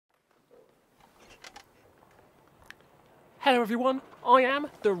Hello everyone, I am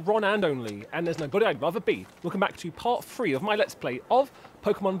TheRonAndOnly, and there's nobody I'd rather be. Welcome back to part 3 of my Let's Play of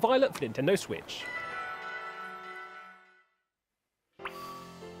Pokémon Violet for Nintendo Switch.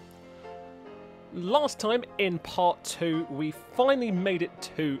 Last time in part 2, we finally made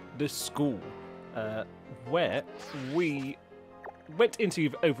it to the school, where we went into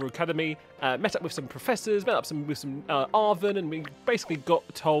Over Academy, met up with some professors, met up with some Arven, and we basically got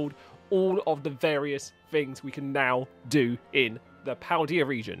told all of the various things we can now do in the Paldea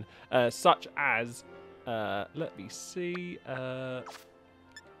region, such as, let me see,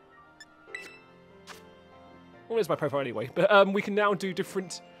 where's my profile anyway, but we can now do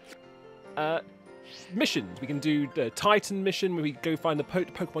different missions. We can do the Titan mission, where we go find the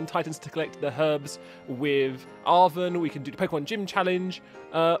Pokemon Titans to collect the herbs with Arven. We can do the Pokemon Gym Challenge,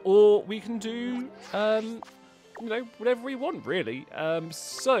 or we can do, you know, whatever we want, really.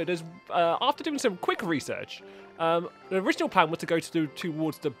 So there's after doing some quick research, the original plan was to go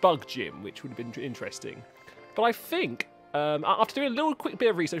towards the Bug Gym, which would have been interesting. But I think after doing a little quick bit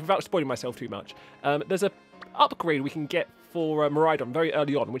of research, without spoiling myself too much, there's a upgrade we can get for Miraidon very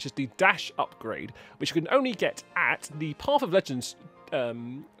early on, which is the Dash upgrade, which you can only get at the Path of Legends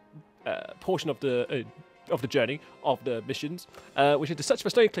portion of the journey, of the missions, which is to search for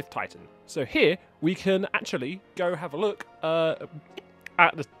Stony Cliff Titan. So here, we can actually go have a look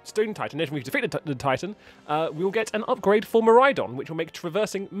at the Stone Titan. If we defeat the Titan, we'll get an upgrade for Miraidon, which will make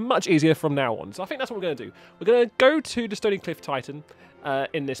traversing much easier from now on. So I think that's what we're going to do. We're going to go to the Stony Cliff Titan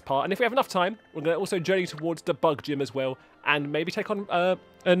in this part, and if we have enough time, we're going to also journey towards the Bug Gym as well, and maybe take on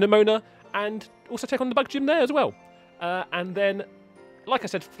Nimona, and also take on the Bug Gym there as well. And then, like I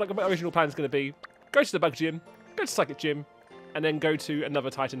said, like my original plan is going to be, go to the Bug Gym, go to Psychic Gym, and then go to another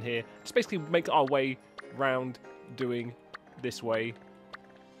Titan here. Just basically make our way round doing this way.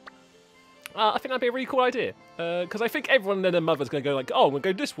 I think that'd be a really cool idea, because I think everyone and their mother's going to go like, oh, we'll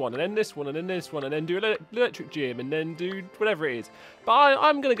go this one, and then this one, and then this one, and then do electric gym, and then do whatever it is. But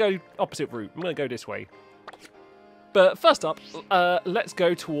I'm going to go opposite route. I'm going to go this way. But first up, let's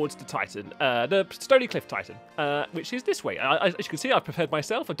go towards the Titan, the Stony Cliff Titan, which is this way. As you can see, I've prepared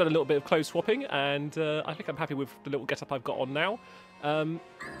myself. I've done a little bit of clothes swapping, and I think I'm happy with the little get-up I've got on now.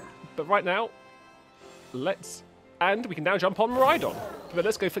 But right now, and we can now jump on Miraidon. But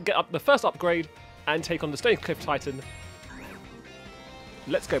let's go get up the first upgrade and take on the Stony Cliff Titan.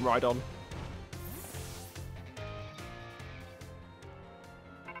 Let's go, Miraidon.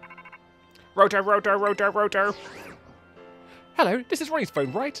 Roto, roto, roto, roto. Hello, this is Ronnie's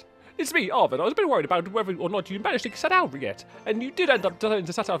phone, right? It's me, Arven. I was a bit worried about whether or not you managed to set out yet. And you did end up deciding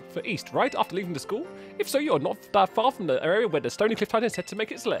to set out for East, right? After leaving the school? If so, you're not that far from the area where the Stony Cliff Titan is set to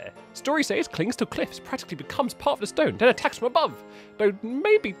make its lair. Stories say it clings to cliffs, practically becomes part of the stone, then attacks from above. Though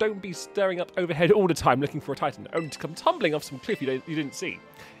maybe don't be staring up overhead all the time looking for a Titan, only to come tumbling off some cliff you didn't see.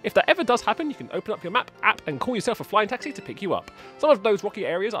 If that ever does happen, you can open up your map app and call yourself a flying taxi to pick you up. Some of those rocky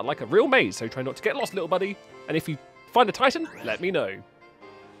areas are like a real maze, so try not to get lost, little buddy. And if you find a Titan, let me know.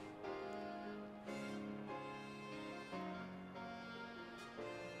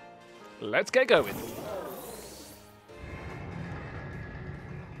 Let's get going.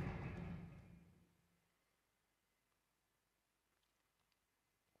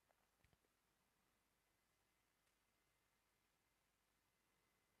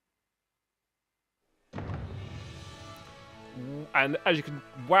 And as you can,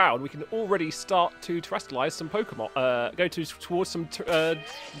 wow, we can already start to terrestrialize some Pokemon. Go towards some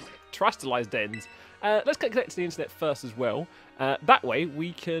terrestrialized dens. Let's get connected to the internet first as well. That way,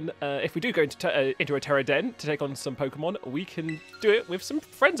 we can, if we do go into a Terra Den to take on some Pokemon, we can do it with some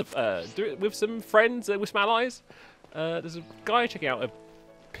friends. With some allies. There's a guy checking out a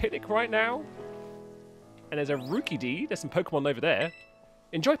picnic right now, and there's a Rookie-D. There's some Pokemon over there.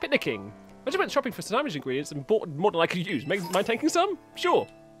 Enjoy picnicking. I just went shopping for some damage ingredients and bought more than I could use. Mind taking some? Sure.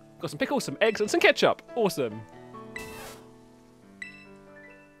 Got some pickles, some eggs, and some ketchup. Awesome.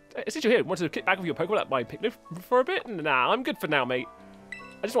 Since you're here, wanted to kick back with your Pokemon at my picnic for a bit? Nah, I'm good for now, mate.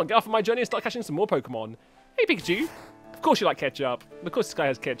 I just want to get off on my journey and start catching some more Pokemon. Hey, Pikachu. Of course you like ketchup. Of course this guy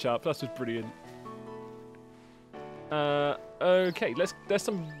has ketchup. That's just brilliant. Okay, there's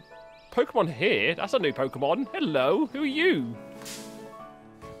some Pokemon here. That's a new Pokemon. Hello, who are you?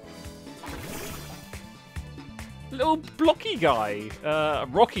 Little blocky guy.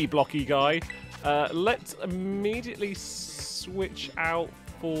 Rocky blocky guy. Let's immediately switch out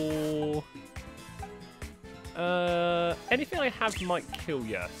for anything I have might kill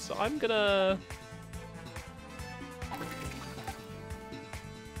you, so I'm gonna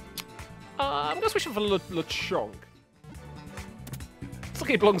switch it for Lechonk. It's like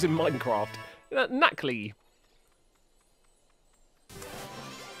it belongs in Minecraft. Knackly.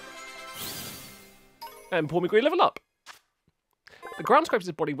 And Pormigray level up. The ground scrapes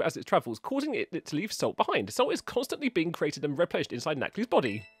its body as it travels, causing it to leave salt behind. Salt is constantly being created and replenished inside Nacli's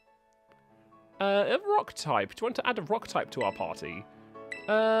body. A rock type. Do you want to add a rock type to our party?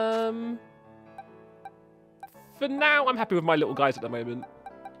 For now, I'm happy with my little guys at the moment.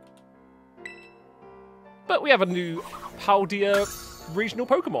 But we have a new Paldea regional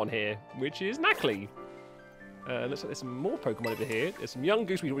Pokemon here, which is Nacli. Looks like there's some more Pokemon over here. There's some young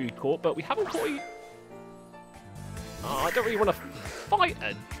goose we already caught, but we haven't caught a... Oh, I don't really want to fight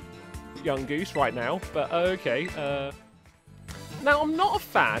a young goose right now, but okay. Now, I'm not a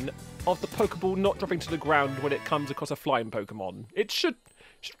fan of the Pokeball not dropping to the ground when it comes across a flying Pokemon. It should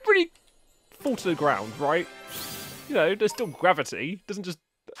really fall to the ground, right? You know, there's still gravity. It doesn't just...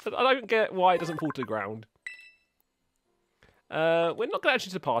 I don't get why it doesn't fall to the ground. We're not going to add you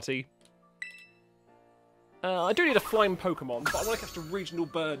to the party. I do need a flying Pokemon, but I want to catch the regional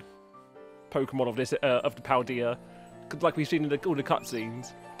bird Pokemon of this of the Paldea, like we've seen in all the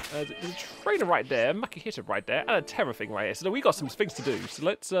cutscenes. There's a trainer right there, a Makihita right there, and a Terra thing right here. So we got some things to do. So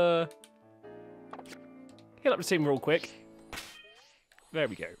let's heal up the team real quick. There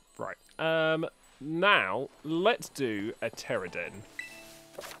we go. Right. Now let's do a Terra Den.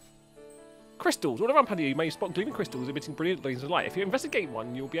 Crystals. All around Paldea, you may spot gleaming crystals emitting brilliant rays of light. If you investigate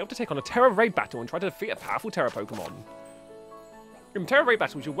one, you'll be able to take on a Terra Raid battle and try to defeat a powerful Terra Pokemon. In Terra Raid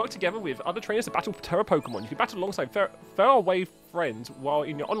battles, you'll work together with other trainers to battle Terra Pokemon. You can battle alongside far-away friends while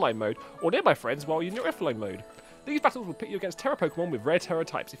in your online mode, or nearby friends while in your offline mode. These battles will pit you against Terra Pokemon with rare Terra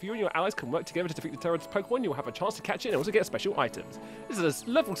types. If you and your allies can work together to defeat the Terra Pokemon, you'll have a chance to catch it and also get special items. This is a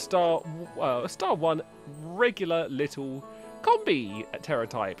level Star 1 regular little combi Terra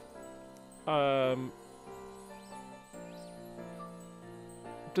type.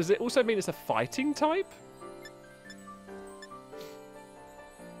 Does it also mean it's a fighting type?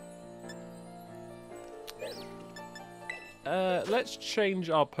 Let's change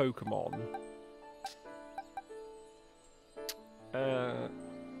our Pokemon.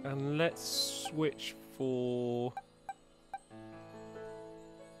 And let's switch for...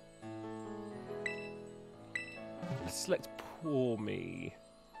 Select Pormy.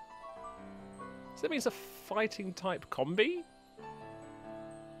 Does that mean it's a fighting type combi?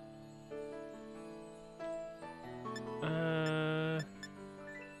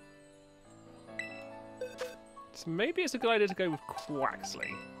 So maybe it's a good idea to go with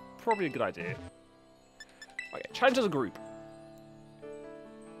Quaxley. Probably a good idea. Okay, challenge as a group.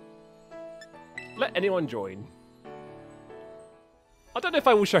 Let anyone join. I don't know if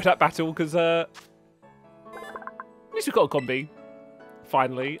I will show that battle because at least we've got a combi.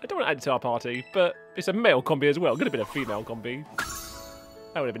 Finally, I don't want to add it to our party, but it's a male combi as well. Could have been a female combi.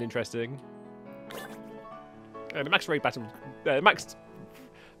 That would have been interesting. And the max raid battle, max.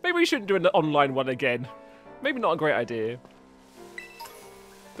 Maybe we shouldn't do an online one again. Maybe not a great idea.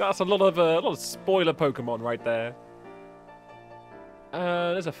 That's a lot of spoiler Pokemon right there.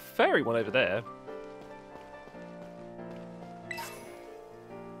 There's a fairy one over there.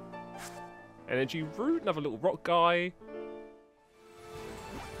 Energy Root, another little rock guy.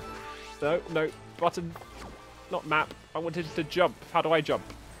 No, button, not map. I wanted to jump. How do I jump?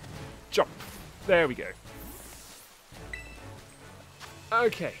 Jump. There we go.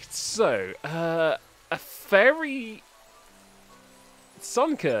 Okay, so, a fairy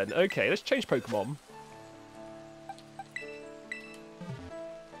Sunkern. Okay, let's change Pokemon.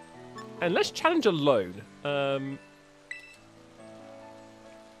 And let's challenge alone.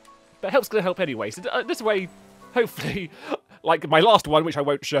 But help's going to help anyway. So this way, hopefully, like my last one, which I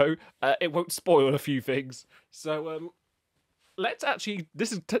won't show, it won't spoil a few things. So let's actually...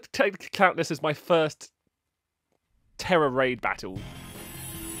 This is count this as my first Terra Raid battle.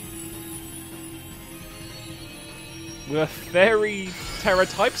 With a fairy Terra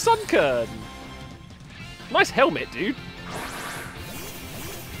type Sunkern. Nice helmet, dude.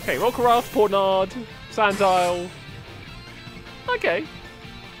 Okay, Rockruff, Pornard, Sandile. Okay.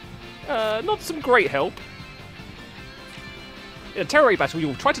 Not some great help. In a Terra Raid battle,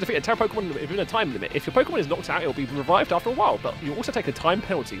 you'll try to defeat a Terra Pokemon within a time limit. If your Pokemon is knocked out, it will be revived after a while, but you'll also take a time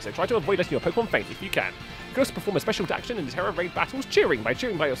penalty, so try to avoid letting your Pokemon faint if you can. You can also perform a special action in the Terra Raid battles, cheering. By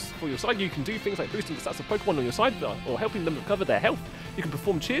cheering for your side, you can do things like boosting the stats of Pokemon on your side or helping them recover their health. You can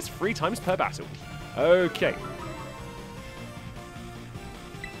perform cheers 3 times per battle. Okay.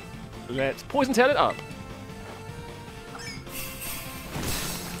 Let's Poison Tail it up.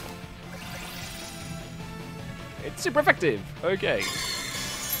 It's super effective. Okay.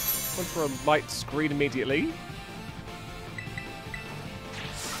 Went for a light screen immediately.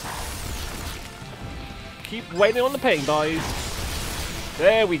 Keep waiting on the pain, guys.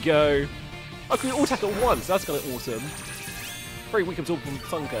 There we go. Oh, can we all attack at once? That's kind of awesome. Very weak absorb from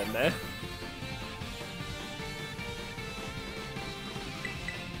Sunkern there.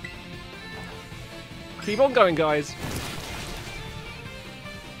 Keep on going, guys.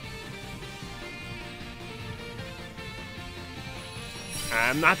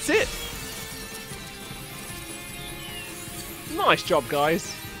 And that's it. Nice job,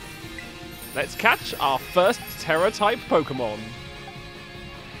 guys. Let's catch our first Terra-type Pokemon.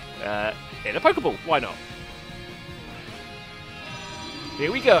 In a Pokeball, why not?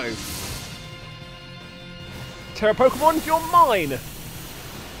 Here we go. Terra Pokemon, you're mine!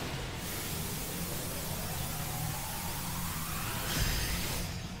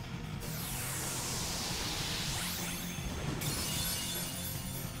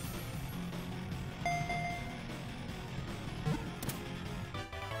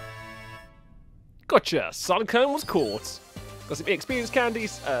 Gotcha! Sunkern was caught. Got some experience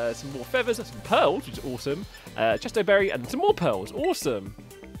candies, some more feathers, some pearls, which is awesome. Chesto berry and some more pearls. Awesome.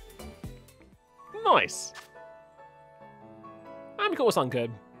 Nice. And we got a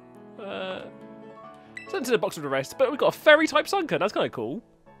Sunkern. Sent to the box with the rest, but we've got a fairy type Sunkern. That's kind of cool.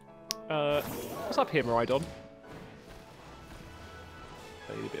 What's up here, Miraidon?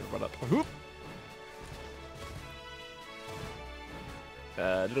 I need a bit of a run up.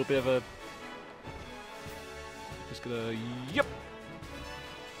 A little bit of a. Just gonna. Yep.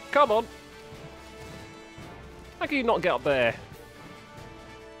 Come on. How can you not get up there?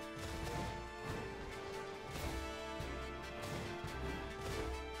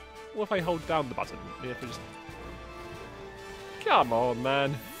 What if I hold down the button? If I just... Come on,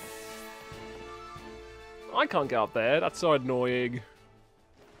 man. I can't get up there. That's so annoying.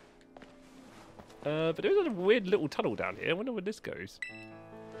 But there's a weird little tunnel down here. I wonder where this goes.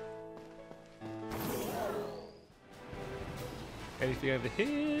 Anything over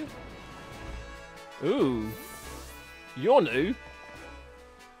here? Ooh. You're new.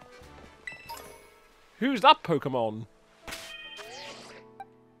 Who's that Pokemon?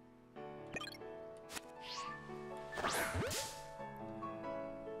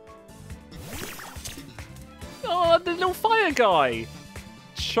 Oh, the little fire guy!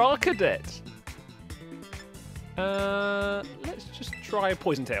 Charcadet. Let's just try a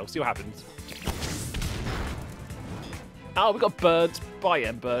Poison Tail, see what happens. Oh, we got birds by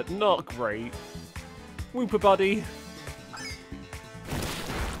Ember. Not great. Whooper buddy.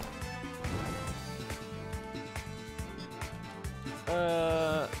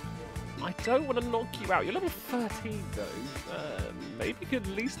 I don't want to knock you out. You're level 13 though. Maybe you could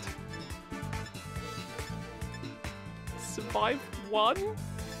at least survive one?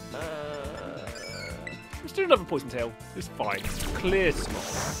 Let's do another Poison Tail. It's fine. Clear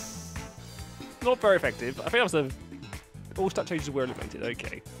Smog. Not very effective. I think that was the... All stat changes were eliminated.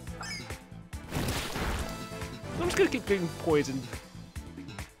 Okay. I'm just going to keep doing Poison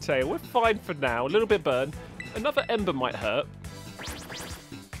Tail. We're fine for now. A little bit burn. Another Ember might hurt.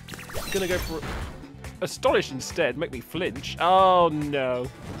 Gonna go for Astonish instead. Make me flinch. Oh no.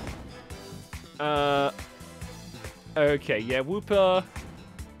 Okay, yeah, Whooper.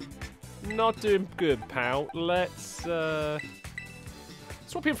 Not doing good, pal. Let's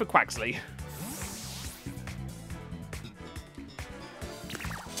swap him for Quaxley.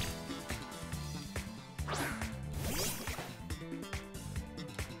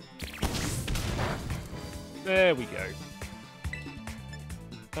 There we go.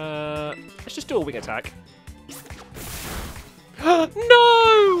 Let's just do a wing attack.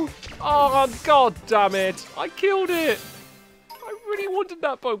 No! Oh, god damn it! I killed it! I really wanted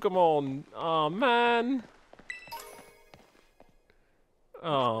that Pokemon. Oh, man.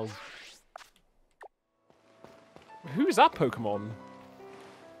 Oh. Who's that Pokemon?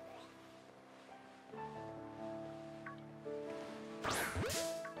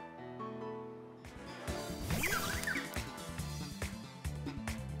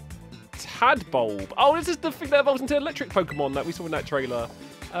 Tadbulb. Oh, this is the thing that evolves into electric Pokemon that we saw in that trailer.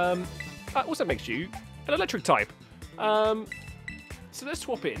 That also makes you an electric type. So let's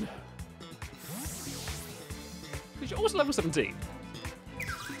swap in. Because you're also level 17.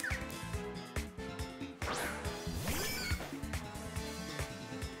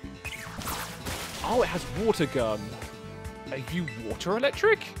 Oh, it has Water Gun. Are you water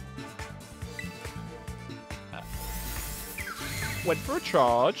electric? Went for a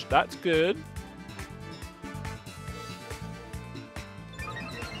charge. That's good.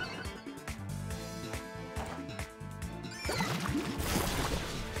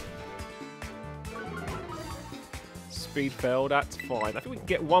 Speed fell. That's fine. I think we can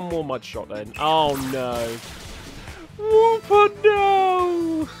get one more mud shot then. Oh no. Whooper,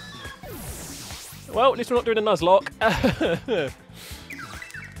 no! Well, at least we're not doing a Nuzlocke.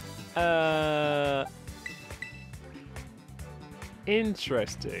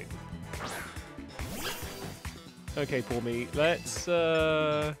 Interesting. Okay, poor me. Let's see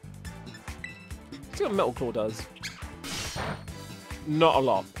what Metal Claw does. Not a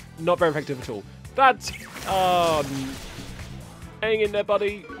lot. Not very effective at all. That's hang in there,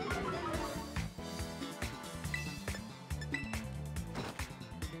 buddy.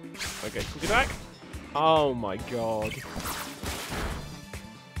 Okay, cookie back. Oh my god.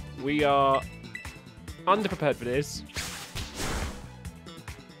 We are underprepared for this.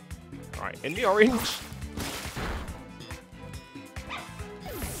 Alright, in the orange.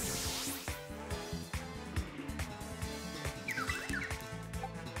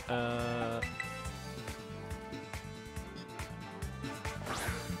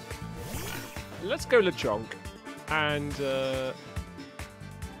 Let's go Lechonk. And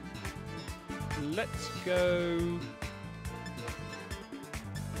let's go.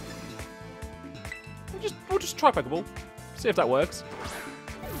 We'll just try Pokeball. See if that works.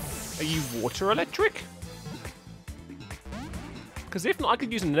 Are you water electric? Because if not, I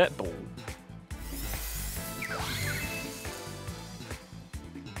could use a netball.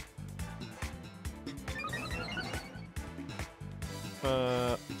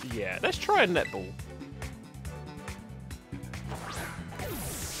 Yeah, let's try a netball.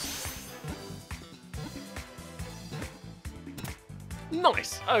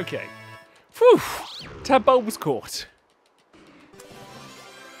 Nice. Okay. Whew. Tadpole was caught.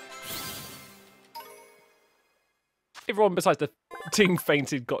 Everyone besides the team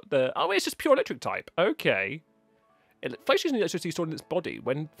fainted got the... Oh, it's just pure electric type. Okay. It floats using the electricity stored in its body.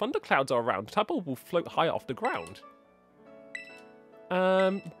 When thunderclouds are around, Tadpole will float higher off the ground.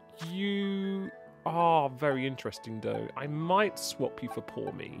 You are very interesting, though. I might swap you for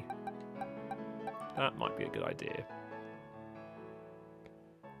Poor Me. That might be a good idea.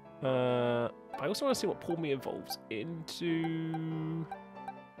 I also want to see what Poor Me evolves into.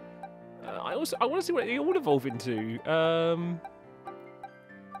 I want to see what it will evolve into.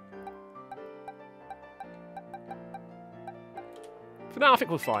 For now, I think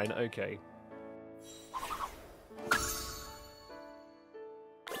we're fine. Okay.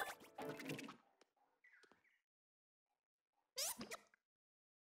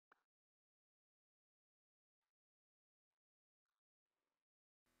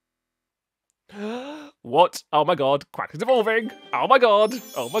 What? Oh my god. Quack is evolving. Oh my god.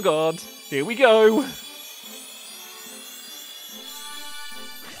 Oh my god. Here we go.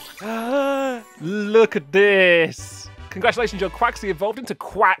 Look at this. Congratulations, your Quaxley evolved into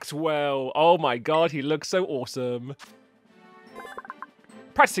Quaxwell. Oh my god, he looks so awesome.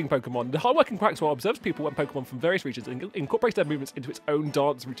 Practicing Pokemon. The hardworking Quaxwell observes people and Pokemon from various regions and incorporates their movements into its own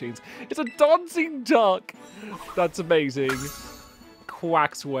dance routines. It's a dancing duck. That's amazing.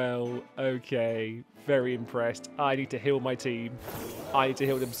 Quaxwell. Okay. Very impressed. I need to heal my team. I need to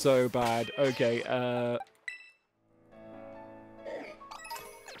heal them so bad. Okay.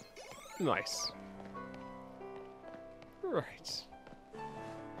 Nice. Right.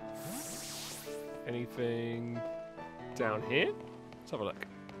 Anything down here? Let's have a look.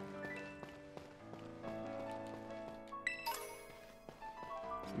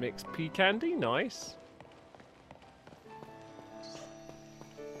 Mixed pea candy. Nice.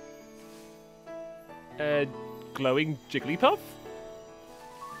 Glowing Jigglypuff.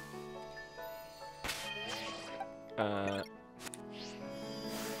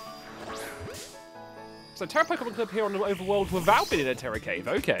 So Terra Pokemon can appear on the overworld without being in a Terra Cave.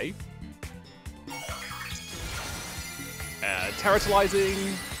 Okay.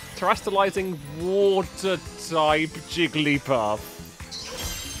 Terrestrializing water type Jigglypuff.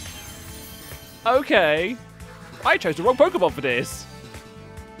 Okay. I chose the wrong Pokemon for this.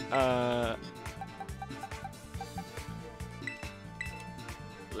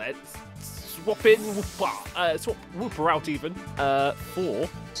 Let's swap in Wooper, swap Wooper out even for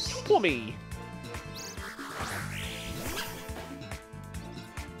Poor Me.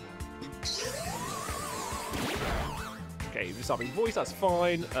 Okay, disarming voice, that's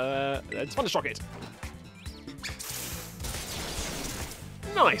fine. Let's Thundershock it.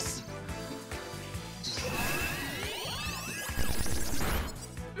 Nice.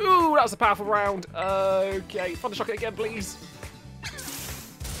 Ooh, that was a powerful round. Okay, Thundershock it again, please.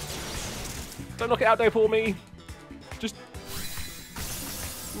 Don't knock it out, though, Poor Me. Just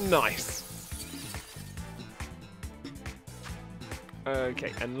nice.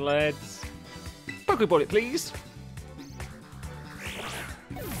 Okay, and let's Pokeball it, please.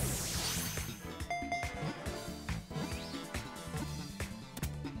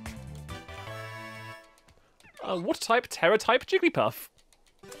 Water type, Terra type, Jigglypuff.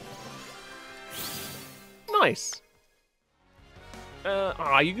 Nice.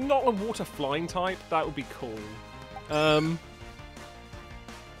 You're not a water flying type? That would be cool. I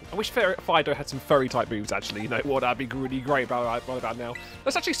wish Fido had some furry type moves, actually. You know what? That'd be really great right about now.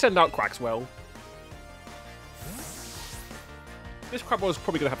 Let's actually send out Quaxwell. This Quaxwell's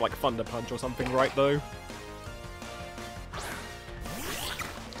probably going to have like Thunder Punch or something, right, though?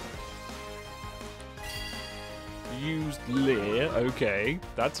 Used Leer. Okay,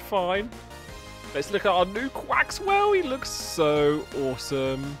 that's fine. Let's look at our new Quaxwell. He looks so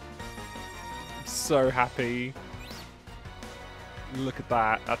awesome. I'm so happy. Look at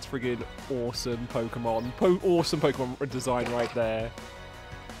that. That's friggin' awesome Pokemon. Awesome Pokemon design right there.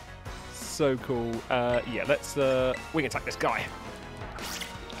 So cool. Yeah, let's wing attack this guy.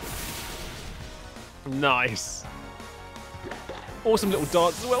 Nice. Awesome little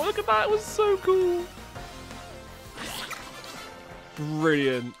dance as well. Look at that. It was so cool.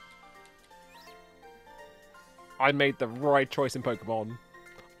 Brilliant. I made the right choice in Pokemon.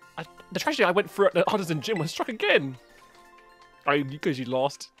 The tragedy I went through at the Artisan Gym was struck again. Because you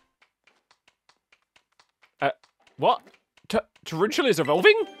lost. What? Torrential is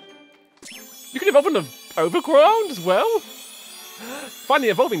evolving? You can evolve in the Overground as well? Finally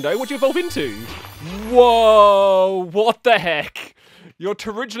evolving though, what do you evolve into? Whoa! What the heck? You're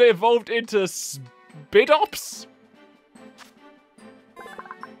torrentially evolved into Spidops?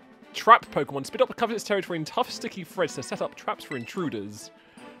 Trap Pokemon. Spidop covers its territory in tough, sticky threads to set up traps for intruders.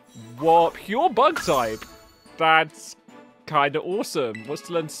 What? Pure bug type? That's kind of awesome. Wants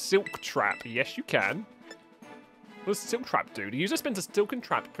to learn Silk Trap? Yes, you can. What does Silk Trap do? The user spins a silken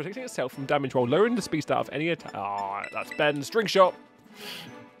trap, protecting itself from damage while lowering the speed stat of any attack. Ah, that's Ben. String Shot.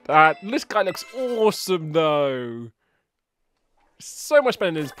 This guy looks awesome, though. So much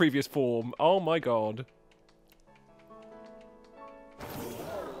better than his previous form. Oh, my God.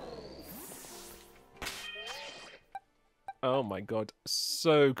 Oh, my God.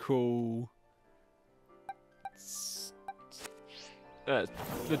 So cool. The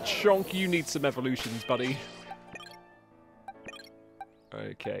Chonk, you need some evolutions, buddy.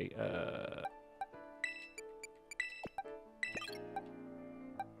 Okay,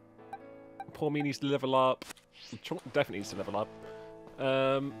 Poor me needs to level up. Chonk definitely needs to level up.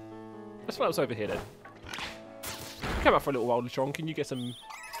 Let's find what's over here then. Come out for a little while, Chonk. Can you get some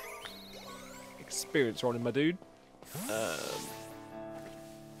experience on him, my dude?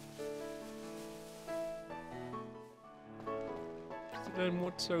 Then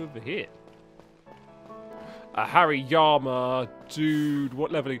what's over here? A Hariyama, dude.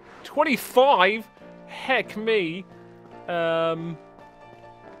 What level? 25? Heck me. I'll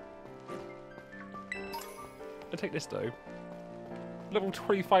take this though. Level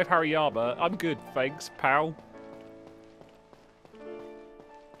 25 Hariyama. I'm good, thanks, pal.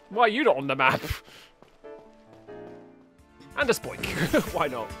 Why are you not on the map? And a Spoink. Why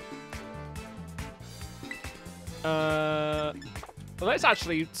not? Well, let's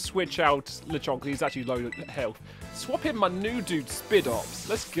actually switch out Lechonk because he's actually low health. Swap in my new dude, Spidops.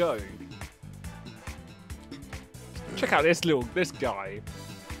 Let's go. Check out this guy.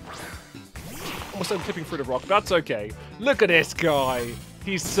 Almost clipping through the rock, but that's okay. Look at this guy.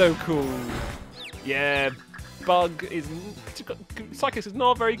 He's so cool. Yeah, Bug is... Psychic is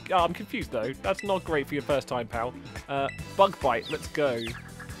not very... I'm confused, though. That's not great for your first time, pal. Bug Bite, let's go.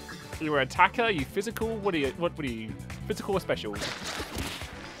 You're an attacker? You physical? What are you? Physical or special?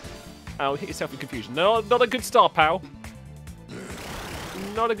 Oh, hit yourself in confusion. No, not a good start, pal.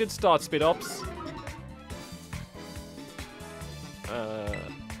 Not a good start, Spidops.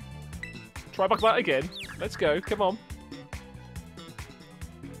 Try Bug Bite again. Let's go. Come on.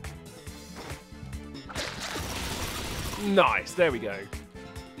 Nice. There we go.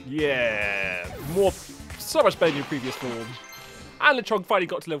 Yeah. So much better than your previous form. And Lechonk finally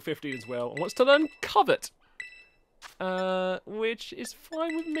got to level 15 as well and wants to learn Covet. Which is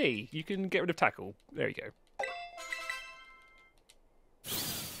fine with me. You can get rid of Tackle. There you go.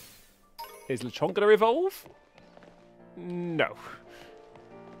 Is Lechonk going to evolve? No.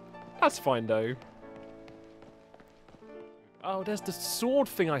 That's fine, though. Oh, there's the sword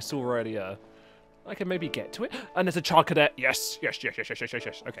thing I saw earlier. I can maybe get to it. And there's a Charcadet. Yes.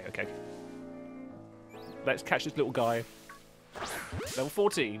 Okay. Let's catch this little guy. Level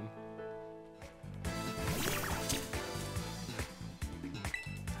 14.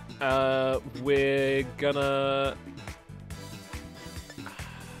 We're gonna...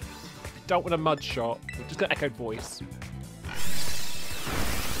 Don't want a mud shot. We're just gonna Echo Voice.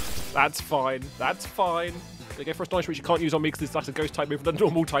 That's fine. That's fine. Gonna go for Astonish, which you can't use on me because that's a ghost type move with a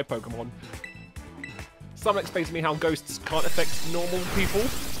normal type Pokemon. Someone explain to me how ghosts can't affect normal people.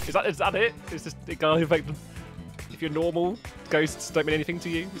 Is that it? Is this it can't affect them? If you're normal, ghosts don't mean anything to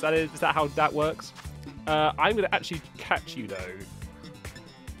you. Is that it? Is that how that works? I'm gonna actually catch you though.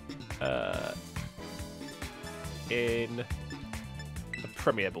 In a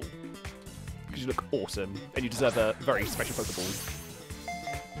Premier Ball. Because you look awesome and you deserve a very special Pokeball.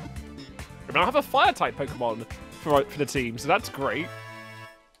 I mean, I have a Fire-type Pokemon for the team, so that's great.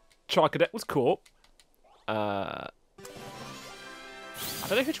 Charcadet was caught. I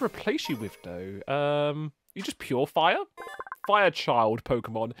don't know who to replace you with, though. You just pure Fire? Fire Child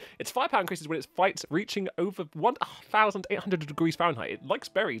Pokemon. Its firepower increases when it fights reaching over 1,800 degrees Fahrenheit. It likes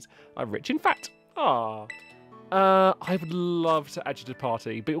berries, are rich in fat. Ah. I would love to add you to the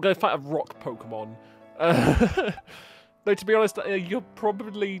party, but you're going to fight a rock Pokemon. Though, to be honest, you're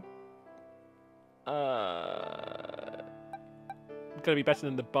probably going to be better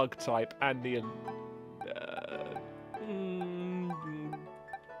than the bug type and the...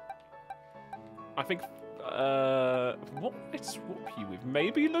 I think... what would I swap you with?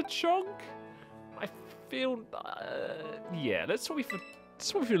 Maybe Lechonk? I feel... yeah, let's swap you for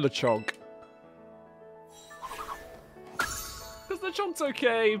Lechonk. Because Lechonk's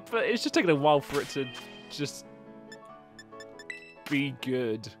okay, but it's just taking a while for it to just be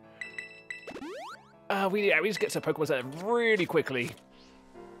good. We just get to Pokemon Center really quickly.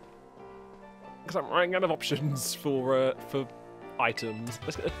 Because I'm running out of options for items.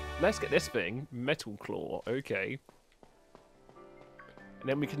 Let's get this thing. Metal Claw, okay. And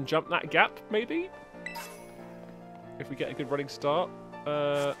then we can jump that gap, maybe? If we get a good running start.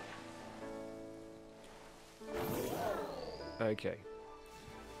 Okay.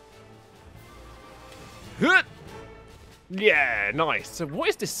 Yeah, nice. So what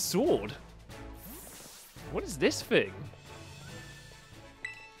is this sword? What is this thing?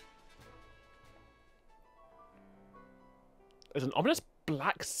 There's an ominous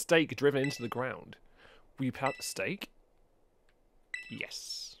black stake driven into the ground. Will you pull out the stake?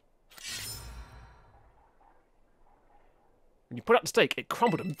 Yes. When you put out the stake, it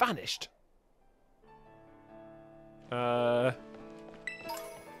crumbled and vanished.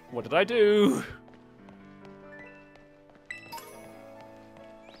 What did I do?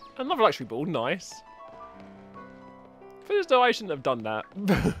 Another luxury ball, nice. First though, I shouldn't have done that.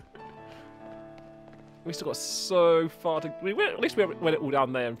 We still got so far to... at least we went it all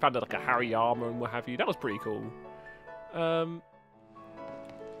down there and found like a Hariyama and what have you. That was pretty cool.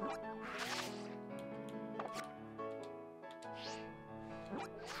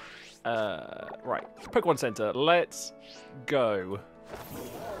 Right, Pokemon Center. Let's go.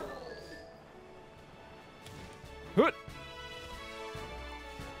 Hoot.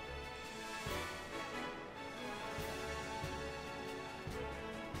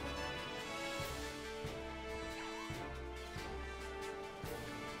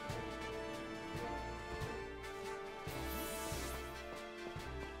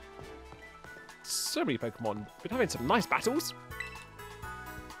 So many Pokemon. Been having some nice battles.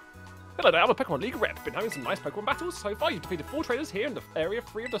 Hello there, I'm a Pokemon League rep. Been having some nice Pokemon battles. So far, you've defeated 4 trainers here in the Area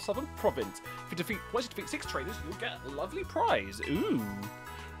 3 of the Southern Province. Once you defeat 6 trainers, you'll get a lovely prize. Ooh.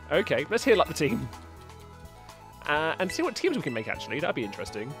 Okay, let's heal up the team. And see what teams we can make, actually. That'd be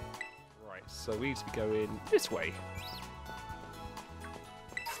interesting. Right, so we need to be going this way.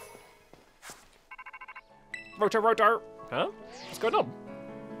 Roto. Huh? What's going on?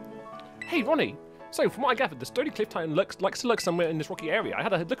 Hey, Ronnie. So, from what I gathered, the Stony Cliff Titan likes to lurk somewhere in this rocky area. I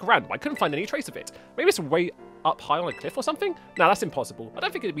had a look around, but I couldn't find any trace of it. Maybe it's way up high on a cliff or something? Nah, that's impossible. I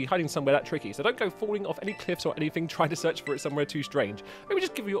don't think it'd be hiding somewhere that tricky, so don't go falling off any cliffs or anything trying to search for it somewhere too strange. Maybe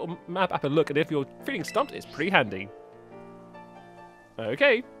just give your map app a look, and if you're feeling stumped, it's pretty handy.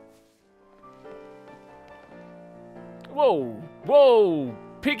 Okay. Whoa. Whoa.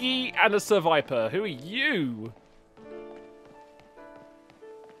 Piggy and a Survivor. Who are you?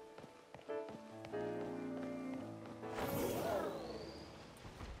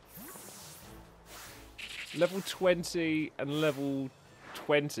 Level 20 and level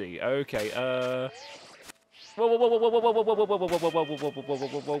 20. Okay, Whoa, whoa, whoa, whoa, whoa, whoa, whoa, whoa, whoa, whoa, whoa, whoa, whoa, whoa,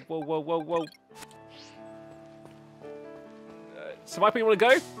 whoa, whoa, whoa, whoa, whoa. Survivor, you want to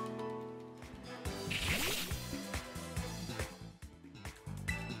go?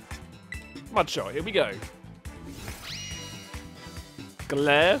 Mudshot, here we go.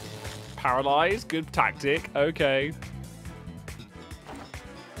 Glare. Paralyze. Good tactic. Okay.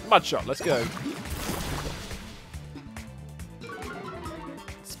 Mudshot, let's go.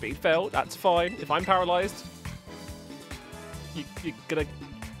 Speed fail, that's fine. If I'm paralyzed, you're gonna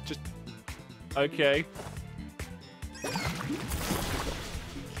just... Okay.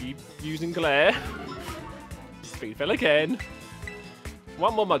 Keep using glare. Speed fail again.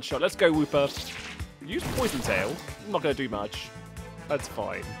 One more mud shot. Let's go, Wooper. Use Poison Tail. I'm not going to do much. That's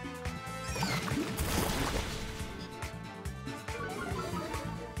fine.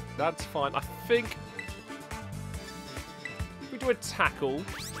 That's fine. I think we do a tackle.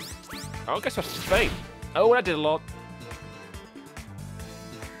 Oh, I guess that's Spain. Oh, that did a lot.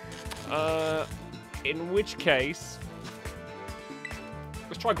 In which case,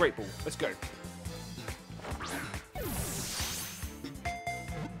 let's try Great Ball. Let's go.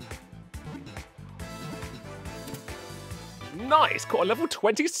 Nice! Caught a level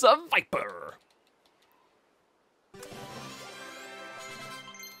 20 Survivor!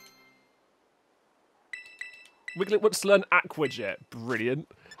 Wiglet wants to learn Aqua Jet. Brilliant.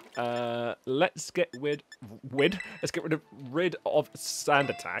 Let's get rid of Sand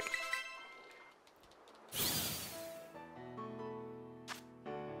Attack.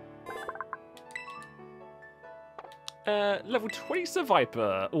 Level 20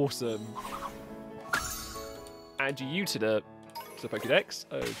 Survivor. Awesome. Add you to the Pokédex.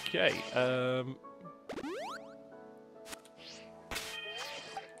 Okay.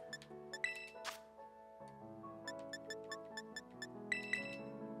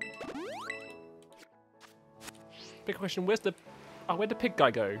 Big question, where'd the pig guy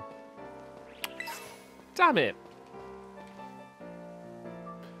go? Damn it!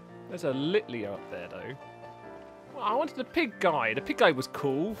 There's a Litleo up there though. Well, I wanted the pig guy. The pig guy was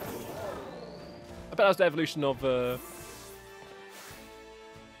cool. I bet that was the evolution of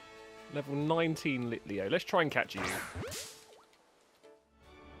level 19 Litleo. Let's try and catch you.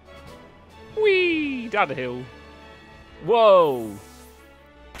 Whee! Down the hill. Whoa!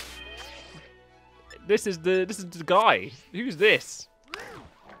 This is the guy. Who's this?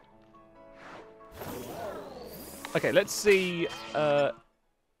 Okay, let's see.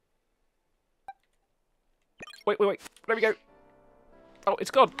 Wait. There we go. Oh,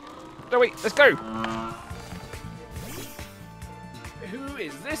 it's gone. No, wait. Let's go. Who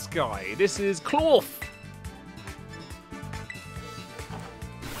is this guy? This is Clorf.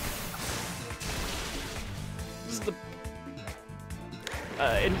 This is the...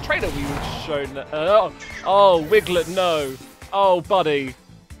 in the trailer we were shown... oh, Wiglet, no. Oh, buddy.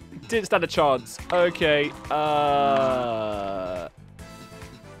 Didn't stand a chance. Okay.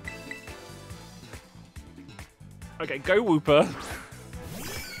 Okay, go Wooper.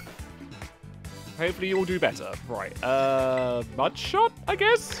 Hopefully you'll do better. Right. Mud shot, I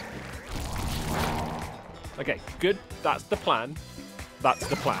guess? Okay, good. That's the plan. That's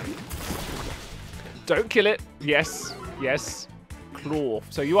the plan. Don't kill it. Yes. Yes. Claw.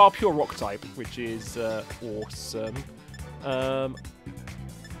 So you are pure rock type, which is awesome. Throw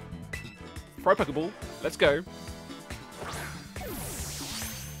a Pokeball. Let's go.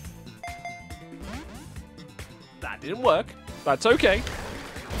 That didn't work. That's okay.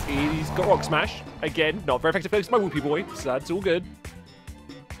 He's got Rock Smash. Again, not very effective against my Whoopie Boy, so that's all good.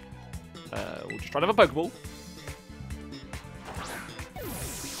 We'll just try to have a Pokeball.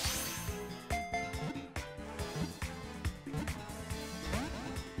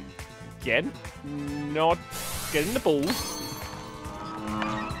 Again, not getting the ball.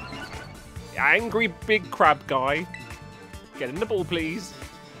 Angry big crab guy. Get in the ball, please.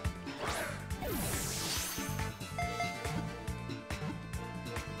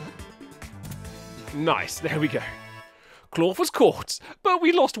 Nice, there we go. Clorf was caught, but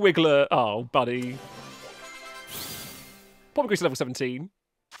we lost Wiggler. Oh, buddy. Probably goes to level 17.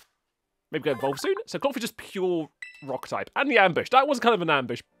 Maybe go evolve soon. So Clorf is just pure rock type. And the ambush. That was kind of an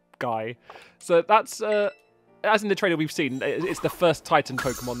ambush guy. So that's, as in the trailer we've seen, it's the first Titan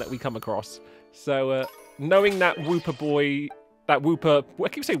Pokemon that we come across. So knowing that Wooper Boy, I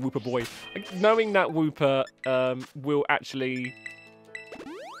keep saying Wooper Boy. Knowing that Wooper will actually...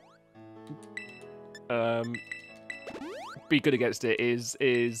 be good against it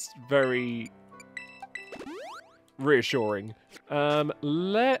is very reassuring.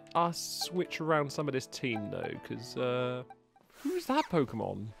 Let us switch around some of this team though, because who's that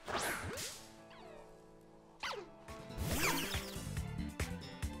Pokemon?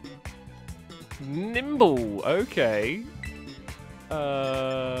 Nimble. Okay.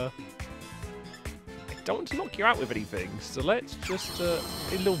 I don't want to knock you out with anything, so let's just a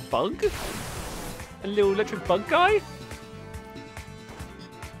little bug. A little electric bug guy?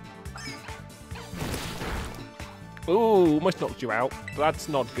 Ooh, almost knocked you out. That's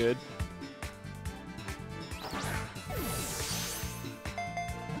not good.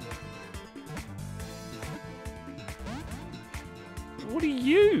 What are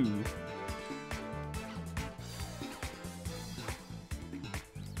you?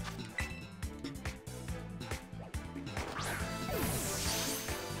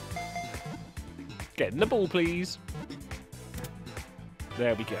 Get in the ball, please.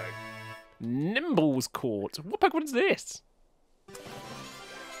 There we go. Nimble's caught. What Pokemon is this?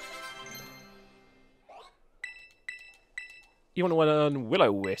 You want to learn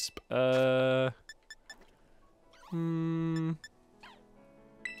Will-O-Wisp. I mean,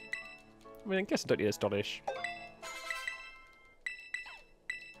 I guess I don't need Astonish.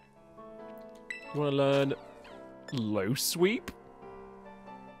 You want to learn Low Sweep?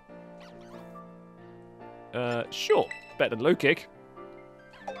 Sure. Better than Low Kick.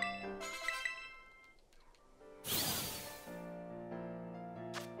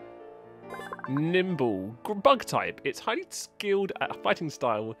 Nimble. Bug type. It's highly skilled at a fighting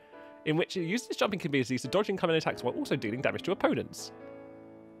style in which it uses its jumping abilities to dodge incoming attacks while also dealing damage to opponents.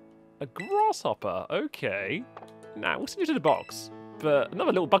 A grasshopper. Okay. Now, we'll send you to the box. But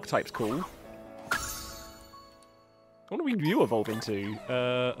another little bug type's cool. What do you evolve into?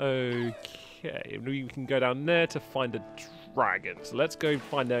 Okay. We can go down there to find a dragon. So let's go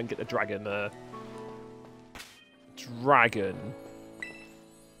find there and get the dragon. Dragon.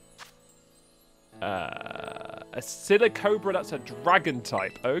 A Silicobra, that's a dragon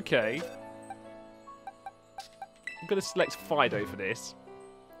type. Okay. I'm going to select Fido for this.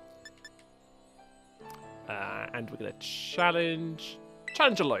 And we're going to challenge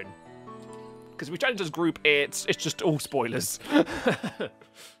alone. Because if we challenge as a group, it's just all spoilers.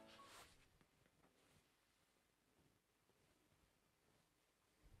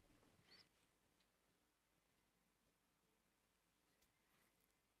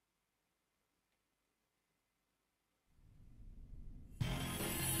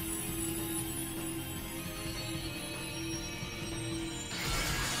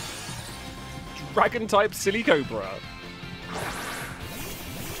 Dragon type Silicobra.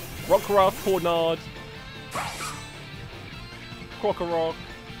 Rockruff, Pornard, Crocorock,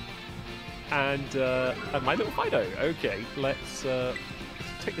 and my little Fido. Okay, let's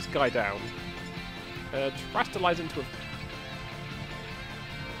take this guy down. Terastallize into a...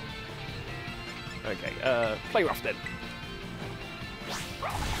 Okay, play rough then.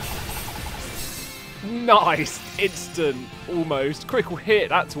 Nice! Instant, almost. Critical hit,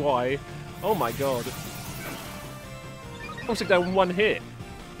 that's why. Oh my god. Almost took down one hit.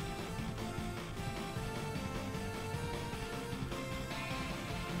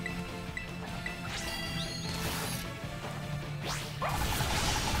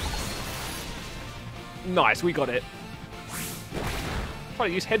 Nice, we got it. Trying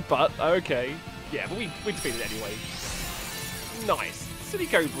to use headbutt. Okay. Yeah, but we defeated it anyway. Nice.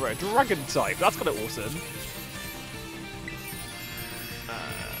 Silicobra, dragon type. That's kind of awesome.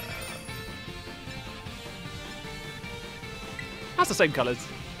 That's the same colours.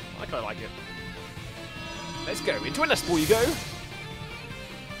 I kind of like it. Let's go. Into a nest ball you go.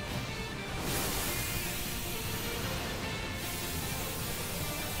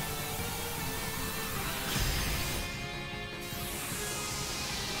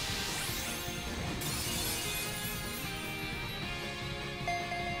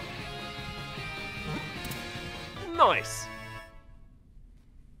 Nice.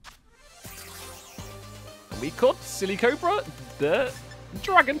 We caught Silicobra, the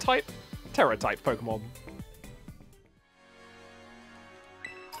dragon type, Terra type Pokemon.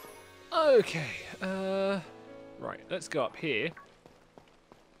 Okay, right, let's go up here.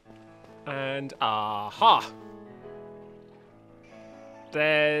 And aha!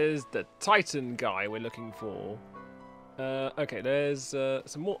 There's the Titan guy we're looking for. Okay, there's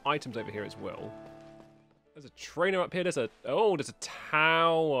some more items over here as well. There's a trainer up here. There's a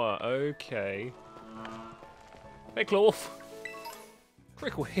tower. Okay. Hey, Clorf.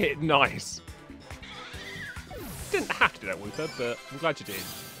 Critical hit. Nice. Didn't have to do that, Wooper, but I'm glad you did.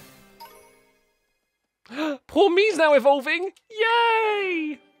 Poor me's now evolving.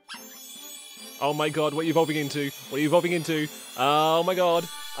 Yay! Oh my god, what are you evolving into? What are you evolving into? Oh my god.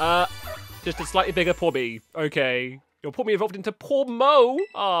 Just a slightly bigger poor me. Okay. Your poor me evolved into poor Mo.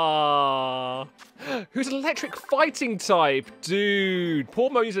 Ah. Who's an electric fighting type? Dude.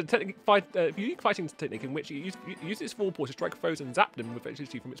 Poor Mo uses a unique fighting technique in which he uses its full paw to strike foes and zap them with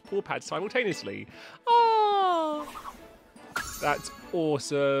electricity from its paw pads simultaneously. Ah. That's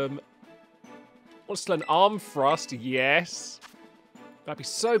awesome. Wants to learn arm thrust? Yes. That'd be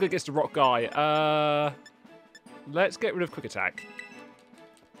so good against a rock guy. Let's get rid of quick attack.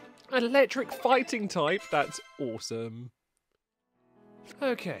 Electric fighting type? That's awesome.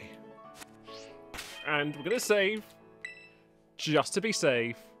 Okay. And we're going to save. Just to be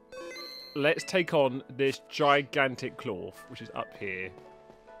safe. Let's take on this gigantic Clorf, which is up here.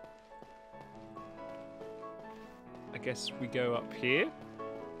 I guess we go up here.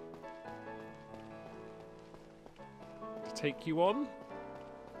 take you on.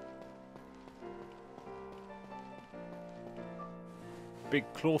 Big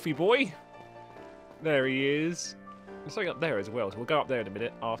clawfy boy. There he is. There's something up there as well, so we'll go up there in a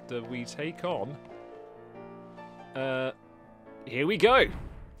minute after we take on. Here we go.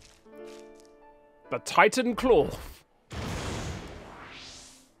 The Titan Claw.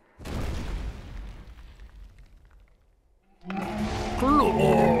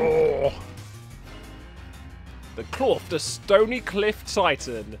 Claw. The Claw, the Stony Cliff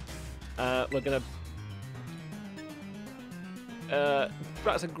Titan. We're gonna.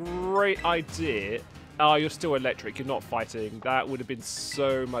 That's a great idea. Oh, you're still electric. You're not fighting. That would have been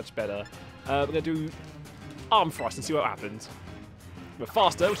so much better. We're gonna do arm thrust and see what happens. We're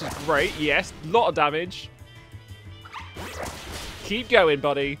faster, which is great. Yes, a lot of damage. Keep going,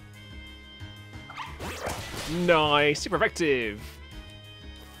 buddy. Nice, super effective.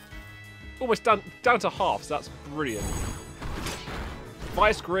 Almost down to half, so that's brilliant.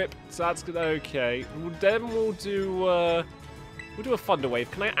 Vice grip, so that's good. Okay. Then we'll do a thunder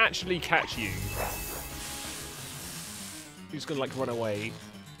wave. Can I actually catch you? You're just gonna like run away.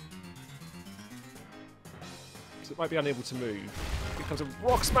 So it might be unable to move. Here comes a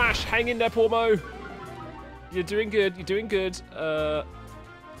rock smash. Hang in there, Pormo. You're doing good. You're doing good.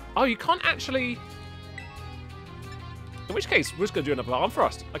 Oh, you can't actually. In which case, we're just gonna do another arm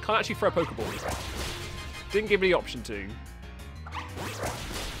thrust. I can't actually throw a Pokeball. Didn't give me the option to.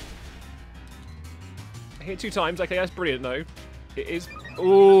 I hit 2 times. Okay, that's brilliant though. It is.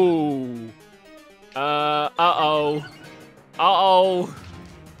 Ooh. Uh-oh. Uh-oh.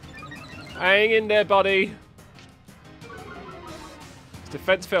 Hang in there, buddy. It's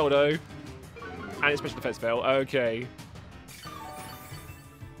defense fail, though. And it's special defense fail. Okay.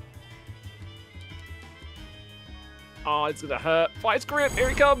 Oh, it's gonna hurt. Fight grip. Here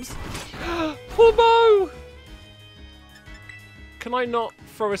he comes. Pormo! Can I not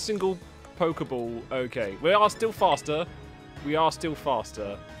throw a single Pokeball? Okay. We are still faster. We are still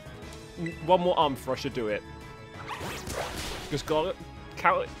faster. One more arm thrust should do it. Just got it.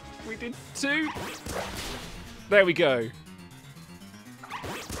 Count it. We did 2. There we go.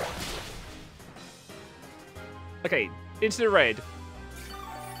 Okay, into the red.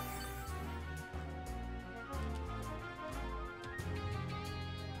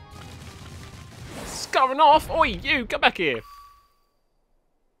 Scurrying off. Oi, you, come back here.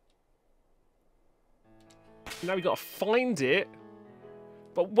 Now we gotta find it.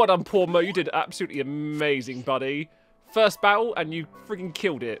 But what done, Pormo? You did absolutely amazing, buddy. First battle, and you freaking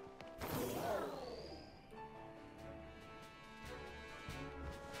killed it.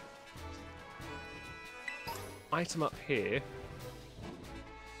 Item up here.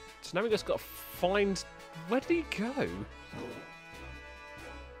 So now we just gotta find. Where did he go?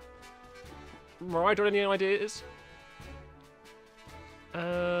 Right, got any ideas?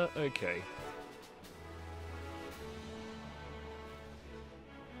 Okay.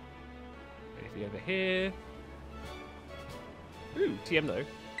 Anything over here? Ooh, TM though.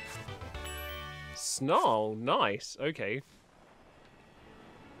 Snarl, nice. Okay.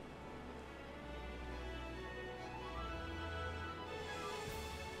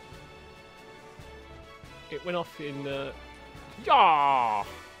 It went off in. Yeah.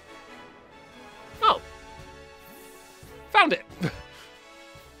 Oh. Found it.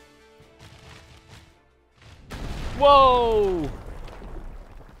 Whoa.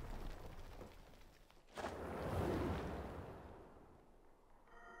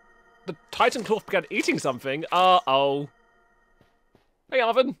 The Titan Claw began eating something. Uh-oh. Hey,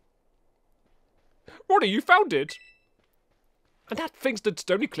 Arvin. Ronnie, you found it. And that thing's the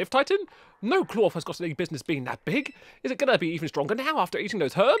Stony Cliff Titan? No claw has got any business being that big. Is it going to be even stronger now after eating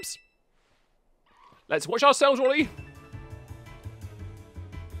those herbs? Let's watch ourselves, Ronnie.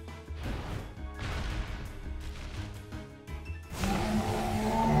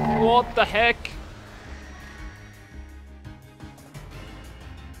 What the heck?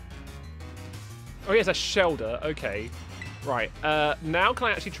 Oh, he has a shelter. Okay. Right. Now can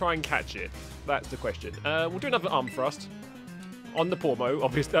I actually try and catch it? That's the question. We'll do another arm thrust. On the Pormo,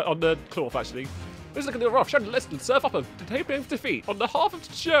 obviously. On the Claw, actually. This is looking a little rough. Shelter, let's surf up a table of defeat. On the half of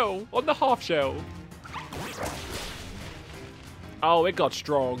the shell. On the half shell. Oh, it got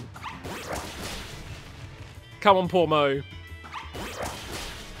strong. Come on, Pormo.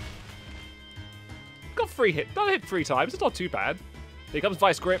 Got 3 hit. Done hit 3 times. It's not too bad. Here comes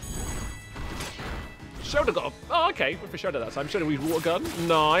Vice Grip. Shoulder got. Oh, okay. Went for shoulder that time. Shoulder with water gun.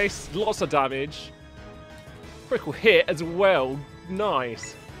 Nice. Lots of damage. Critical hit as well.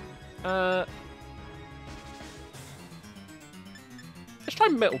 Nice. Let's try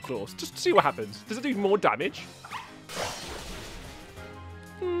Metal Claws. Just to see what happens. Does it do more damage?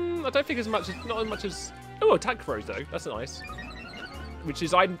 I don't think as much as not as much as. Oh, attack throws though. That's nice. Which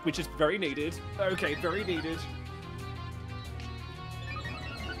is very needed. Okay, very needed.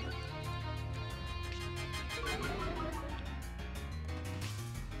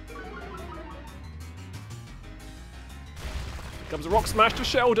 Comes a rock smash to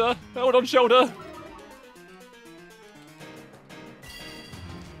Shelder. Hold on, Shelder.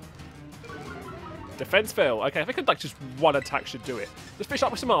 Defense fail. Okay, I think like just one attack should do it. Let's fish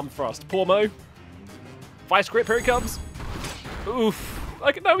up with some arm thrust. Poor Mo. Vice grip, here it comes. Oof.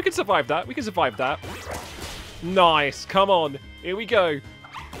 Okay, no, we can survive that. We can survive that. Nice. Come on. Here we go.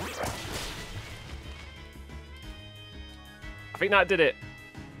 I think that did it.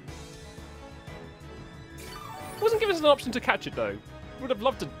 Wasn't given us an option to catch it though. Would have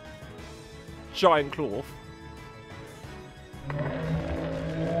loved a giant claw.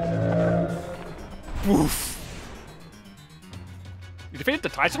 Woof. You defeated the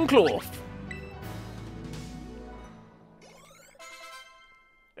Titan Claw.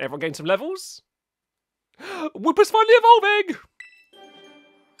 Everyone gained some levels. Whooper's finally evolving!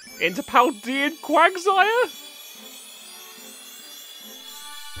 Into Paldean Quagsire?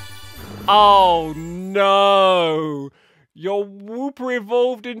 Oh no! Your Whooper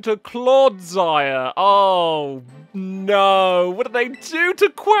evolved into Clodsire. Oh no! What did they do to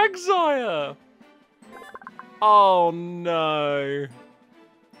Quagsire? Oh no!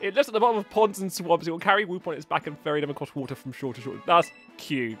 It lives at the bottom of ponds and swamps. It will carry Whoop on its back and ferry them across water from shore to shore. That's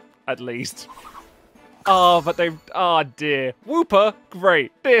cute, at least. Oh, but they've... Oh, dear. Whooper,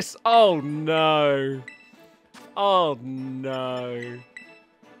 great. This... Oh, no. Oh, no.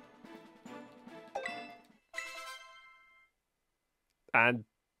 And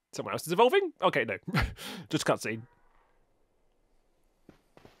someone else is evolving? Okay, no. Just cutscene.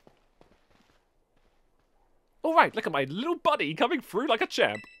 All right, look at my little buddy coming through like a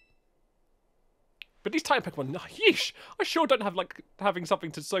champ. But these Titan Pokemon, yeesh, I sure don't have like having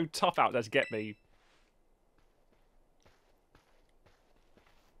something to so tough out there to get me.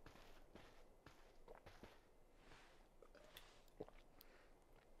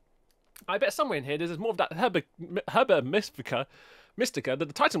 I bet somewhere in here there's more of that Herba Mystica that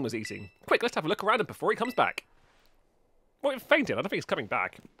the Titan was eating. Quick, let's have a look around him before he comes back. Well, it fainted. I don't think it's coming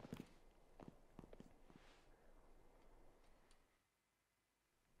back.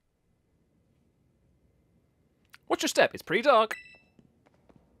 Watch your step. It's pretty dark.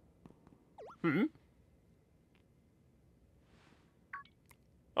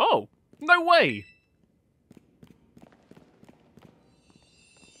 Oh, no way.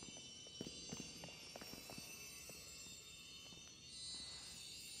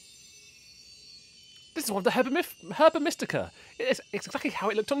 This is one of the Herba Mystica. It's exactly how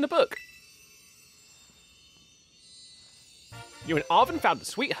it looked on the book. You and Arvin found the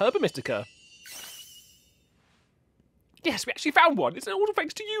sweet Herba Mystica. Yes, we actually found one. It's all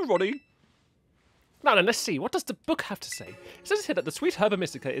thanks to you, Ronnie. Now then, let's see. What does the book have to say? It says here that the sweet Herba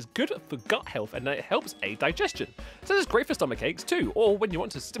Mystica is good for gut health and that it helps aid digestion. It says it's great for stomach aches too, or when you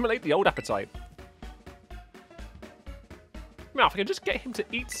want to stimulate the old appetite. Now, if I can just get him to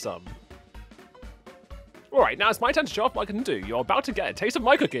eat some. Alright, now it's my turn to show off what I can do. You're about to get a taste of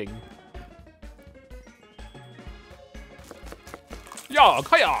my cooking. Yog,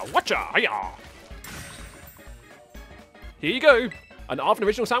 hiya, watcha, hiya. Here you go, an Arvin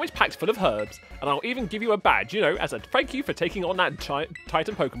original sandwich packed full of herbs, and I'll even give you a badge, you know, as a thank you for taking on that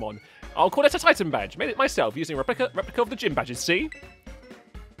Titan Pokemon. I'll call it a Titan badge, made it myself using a replica of the gym badges, see?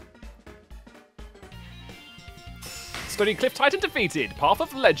 Stony Cliff Titan defeated, Path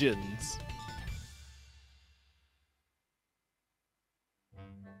of Legends.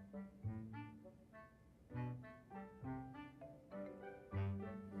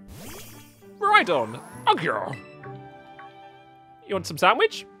 Right on, okay. You want some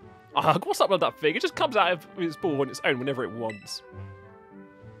sandwich? Ugh, what's up with that thing? It just comes out of its ball on its own whenever it wants.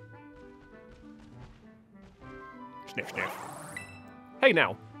 Sniff, sniff. Hey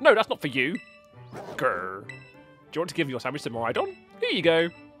now. No, that's not for you. Grr. Do you want to give your sandwich some more Idon? Here you go.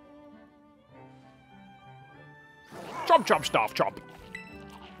 Chomp, chomp, stuff, chomp.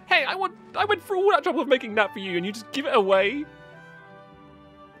 Hey, I went through all that trouble of making that for you and you just give it away?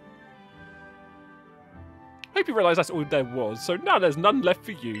 Hope you realise that's all there was, so now there's none left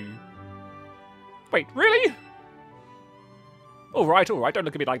for you. Wait, really? Alright, don't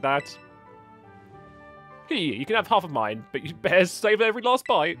look at me like that. Here, you can have half of mine, but you better save every last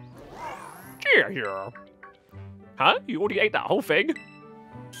bite. Yeah. Huh? You already ate that whole thing?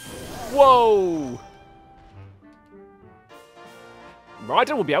 Whoa!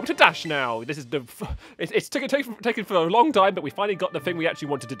 Miraidon will be able to dash now. This is the... It's taken for a long time, but we finally got the thing we actually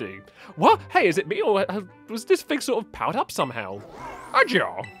wanted to do. What? Hey, is it me, or was this thing sort of powered up somehow?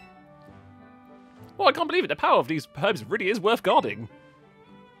 Ajar! Well, I can't believe it. The power of these herbs really is worth guarding.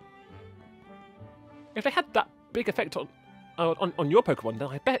 If they had that big effect on your Pokemon, then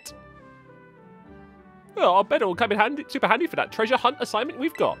I bet... Well, I bet it'll come in handy, super handy for that treasure hunt assignment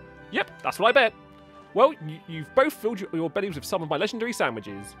we've got. Yep, that's what I bet. Well, you've both filled your bellies with some of my legendary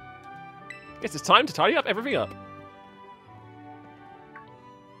sandwiches. Guess it's time to tidy everything up.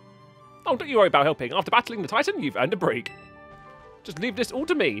 Oh, don't you worry about helping. After battling the Titan, you've earned a break. Just leave this all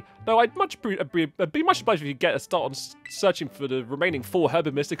to me. Though I'd be much obliged if you get a start on searching for the remaining 4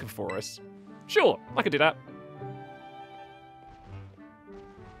 Herba Mystica for us. Sure, I can do that.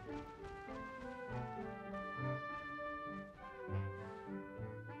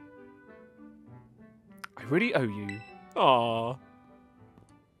 I really owe you. Aww.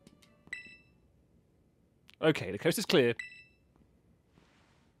 Okay, the coast is clear.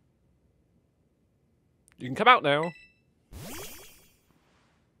 You can come out now.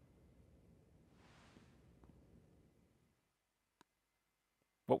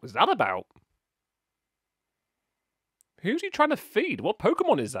 What was that about? Who's he trying to feed? What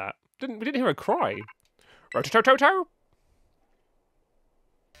Pokemon is that? We didn't hear a cry. Rotototo?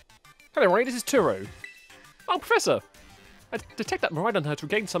 Hello, Ray, this is Turo. Oh, Professor! I detect that Miraidon has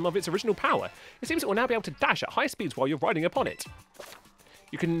regained some of its original power. It seems it will now be able to dash at high speeds while you're riding upon it.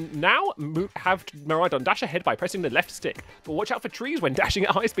 You can now have Miraidon dash ahead by pressing the left stick, but watch out for trees when dashing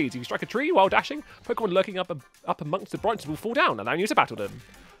at high speeds. If you strike a tree while dashing, Pokemon lurking up amongst the branches will fall down, allowing you to battle them.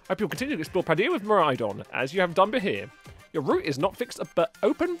 I hope you'll continue to explore Paldea with Miraidon, as you have done here. Your route is not fixed, but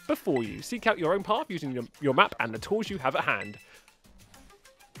open before you. Seek out your own path using your map and the tools you have at hand.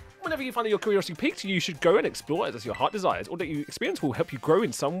 Whenever you find that your curiosity peaks, you should go and explore as your heart desires. All that you experience will help you grow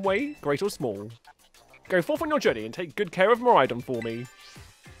in some way, great or small. Go forth on your journey and take good care of Miraidon for me.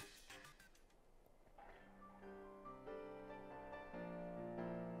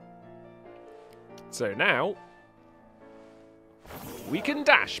 So now, we can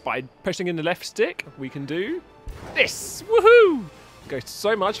dash by pressing in the left stick. We can do this. Woohoo! Goes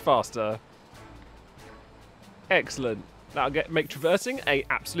so much faster. Excellent. That'll make traversing a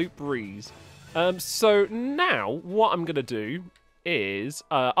absolute breeze. So now, what I'm going to do is,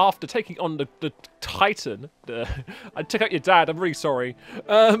 after taking on the Titan, I took out your dad, I'm really sorry,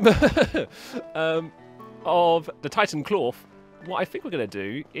 of the Titan Clorf, what I think we're going to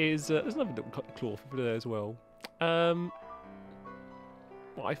do is, there's another little Clorf over there as well.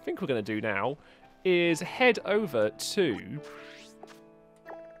 What I think we're going to do now is head over to,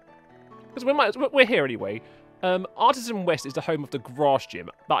 because we're here anyway. Artisan West is the home of the Grass Gym,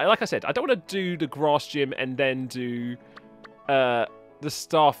 but like I said, I don't want to do the Grass Gym and then do the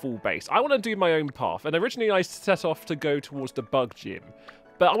Starfall base. I want to do my own path, and originally I set off to go towards the Bug Gym,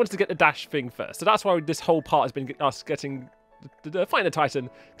 but I wanted to get the dash thing first, so that's why this whole part has been us getting find the Titan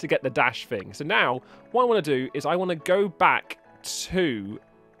to get the dash thing. So now, what I want to do is I want to go back to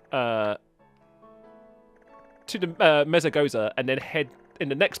the Mesogoza and then head in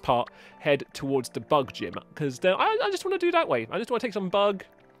the next part, head towards the Bug Gym, because I just want to do that way. I just want to take on Bug,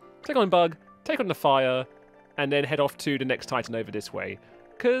 take on the Fire, and then head off to the next Titan over this way.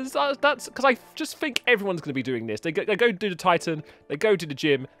 Because I just think everyone's going to be doing this. They go do the Titan, they go to the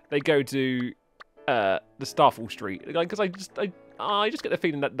gym, they go do the Starfall Street. Because I just get the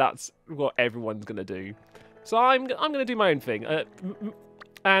feeling that that's what everyone's going to do. So I'm going to do my own thing.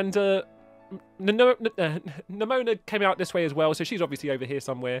 Nimona came out this way as well, so she's obviously over here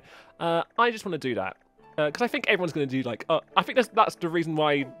somewhere. I just want to do that because I think everyone's going to do like. I think that's the reason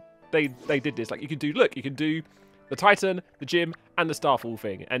why they did this. Like you can do the Titan, the gym, and the Starfall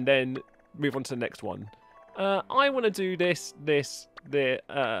thing, and then move on to the next one. I want to do this. I'm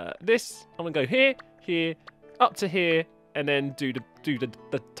going to go here, up to here, and then do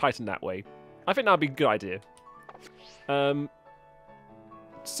the Titan that way. I think that'd be a good idea.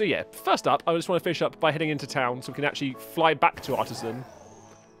 So yeah, first up, I just want to finish up by heading into town so we can actually fly back to Artisan.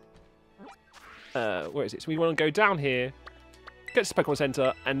 Where is it? So we want to go down here, get to the Pokemon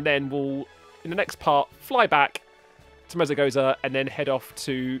Center, and then we'll, in the next part, fly back to Mesogoza and then head off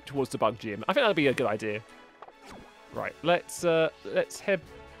towards the Bug Gym. I think that'd be a good idea. Right, let's head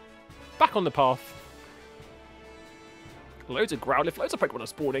back on the path. Loads of Growlithe, loads of Pokemon are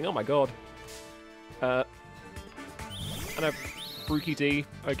spawning. Oh my god. And a Brookie D.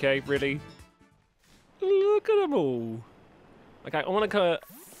 Okay, really? Look at them all. Okay, I want to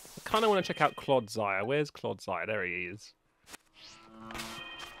kind of want to check out Clodsire. Where's Clodsire? There he is.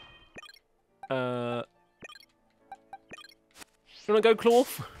 You want to go,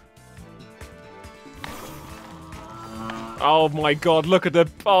 Clawf? Oh my god, look at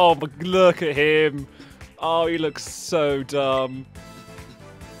the... Oh, look at him. Oh, he looks so dumb.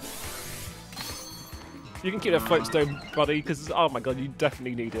 You can keep that float stone, buddy, because, oh my god, you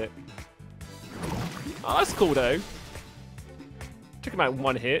definitely need it. Oh, that's cool, though. Took him out in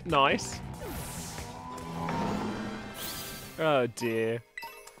one hit. Nice. Oh, dear.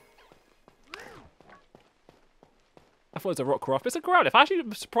 I thought it was a rock ruff, but it's a Growlithe. I'm actually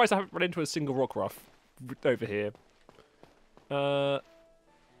surprised I haven't run into a single rock ruff over here. I'm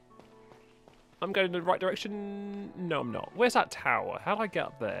going in the right direction. No, I'm not. Where's that tower? How do I get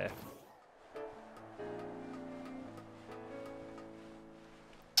up there?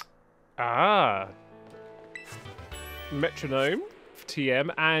 Ah. Metronome,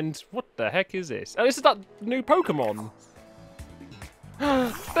 TM, and what the heck is this? Oh, this is that new Pokemon.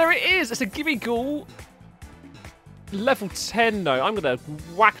 There it is. It's a Gimmighoul. Level 10, though. I'm going to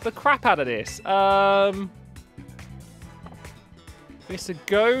whack the crap out of this. It's a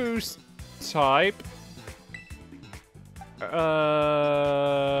ghost type. I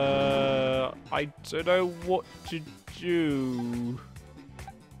don't know what to do.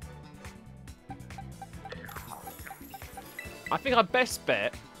 I think our best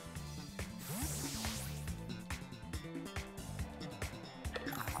bet...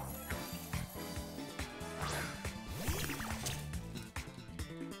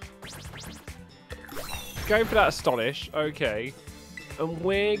 Going for that Astonish, okay. And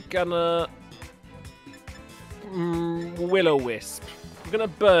we're gonna... Will-O-Wisp. We're gonna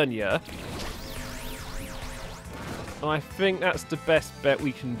burn you. And I think that's the best bet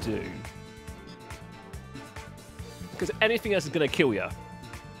we can do. Because anything else is gonna kill you.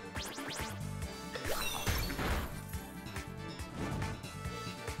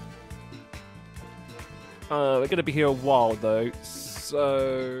 We're gonna be here a while though,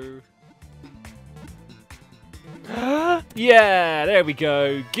 so... Yeah, there we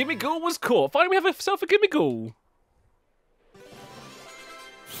go. Gimmighoul was caught. Finally, we have ourselves a Gimmighoul.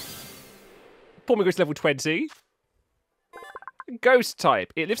 Poor level 20. Ghost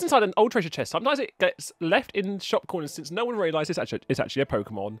type. It lives inside an old treasure chest. Sometimes it gets left in shop corners since no one realises it's actually a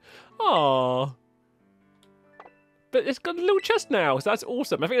Pokemon. Aww. But it's got a little chest now, so that's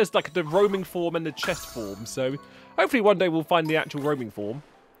awesome. I think there's like the roaming form and the chest form. So hopefully one day we'll find the actual roaming form.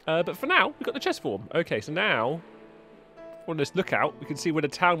 But for now, we've got the chest form. Okay, so now... on this lookout, we can see where the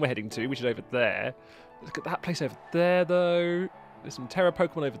town we're heading to, which is over there. Look at that place over there, though. There's some Terra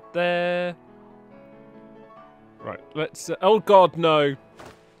Pokemon over there. Right, let's... oh, God, no.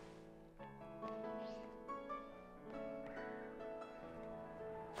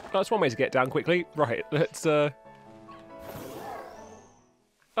 That's one way to get down quickly. Right, let's... That's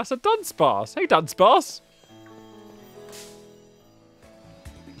a Dunsparce. Hey, Dunsparce.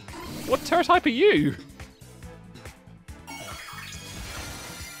 What Terra type are you?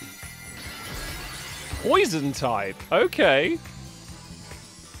 Poison type. Okay.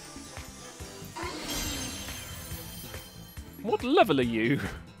 What level are you?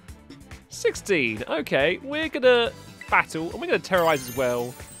 16. Okay, we're gonna battle and we're gonna terrorize as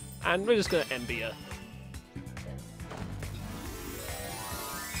well, and we're just gonna Ember you.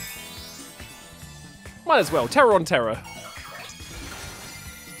 Might as well. Terror on terror.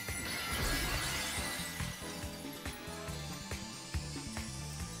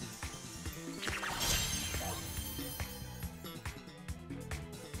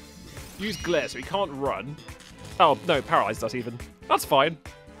 Use Glare so he can't run. Oh, no, paralyzed us even. That's fine.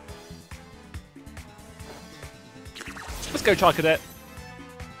 Let's go, Charcadet.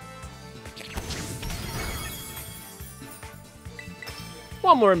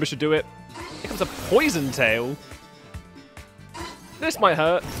 One more Ember should do it. Here comes a Poison Tail. This might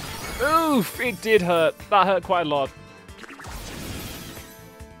hurt. Oof, it did hurt. That hurt quite a lot.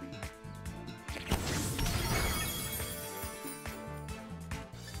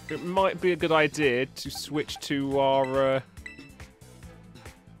 It might be a good idea to switch to our...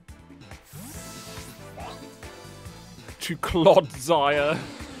 to Clodsire.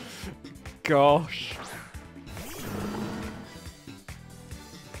 Gosh.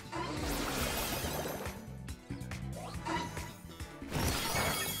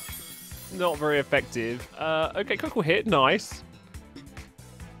 Not very effective. Okay, critical hit, nice.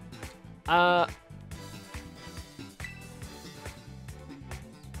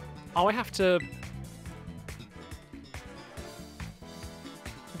 Oh, I have to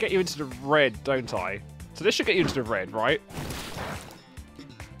get you into the red, don't I? So this should get you into the red, right?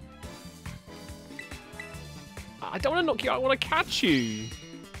 I don't want to knock you out, I want to catch you.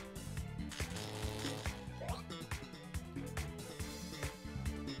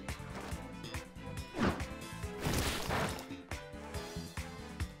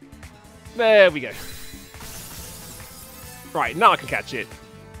 There we go. Right, now I can catch it.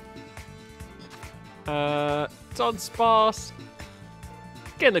 Dunsparce.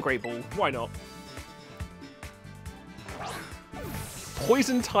 Get in the Great Ball. Why not?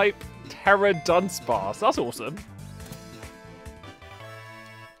 Poison type Terra Dunsparce. That's awesome.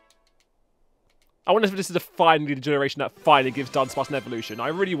 I wonder if this is finally the generation that finally gives Dunsparce an evolution. I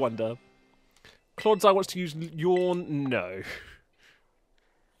really wonder. Clodsire wants to use Yawn. No.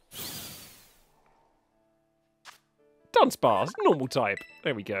 Dunsparce, normal type.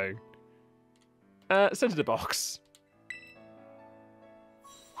 There we go. Send to the box.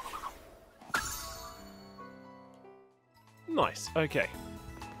 Nice. Okay.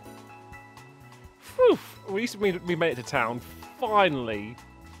 Whew. At least we made it to town. Finally.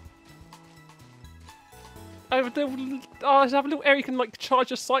 Oh, I have a little area you can like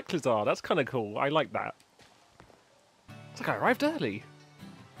charge your Cyclizar. That's kind of cool. I like that. It's like I arrived early.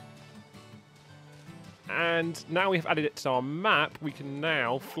 And now we've added it to our map, we can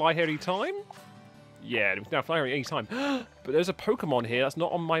now fly here anytime? Yeah, we can now fly here anytime. But there's a Pokemon here that's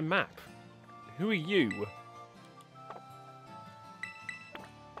not on my map. Who are you?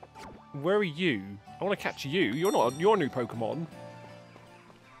 Where are you? I want to catch you. You're not. You're a new Pokemon.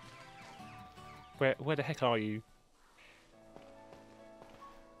 Where the heck are you?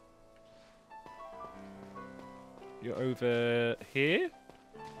 You're over here?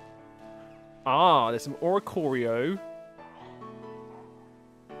 Ah, there's some Oricorio.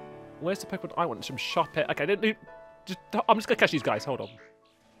 Where's the Pokemon I want? Some Sharpet. Okay, I'm just going to catch these guys. Hold on.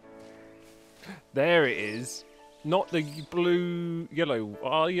 There it is. Not the blue, yellow.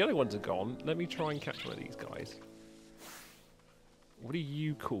 Oh, the yellow ones are gone. Let me try and catch one of these guys. What are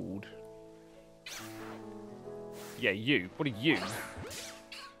you called? Yeah, you. What are you?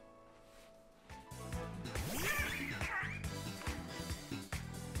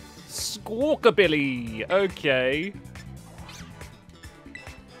 Squawkabilly. Okay.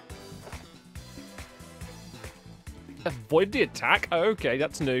 Avoid the attack. Okay,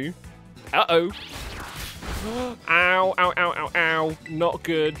 that's new. Uh-oh. Ow, ow, ow, ow, ow. Not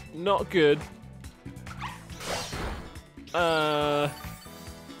good. Not good.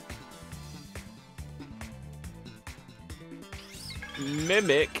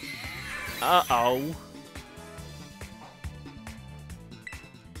 Mimic. Uh-oh.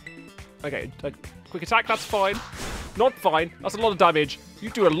 Okay, quick attack, that's fine. Not fine. That's a lot of damage. You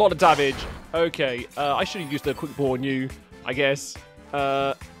do a lot of damage. Okay, I should have used the quick ball on you, I guess.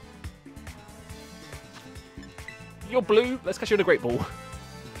 You're blue. Let's catch you in a Great Ball.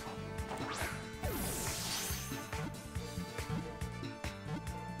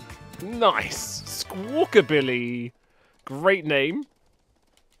 Nice. Squawkabilly. Great name.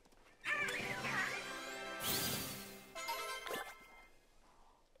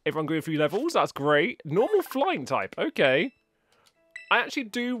 Everyone going through levels. That's great. Normal flying type. Okay. I actually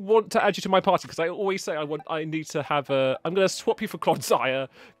do want to add you to my party because I always say I need to have a... I'm going to swap you for Clodsire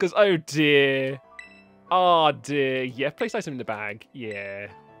because, oh dear. Oh dear. Yeah, place item in the bag. Yeah.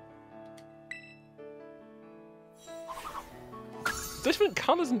 Different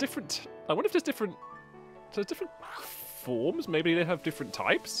colours and different... I wonder if there's different... So different forms? Maybe they have different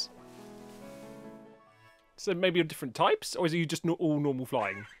types? So maybe different types? Or is it just all normal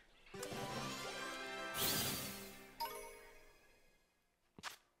flying?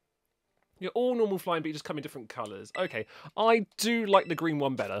 You're all normal flying, but you just come in different colours. Okay. I do like the green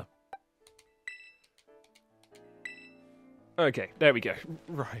one better. Okay, there we go.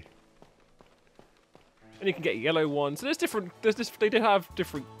 Right. And you can get a yellow one. So there's different... they do have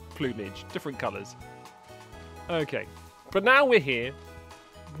different plumage, different colours. Okay. But now we're here.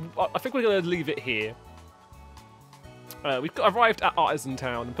 I think we're going to leave it here. We've arrived at Artisan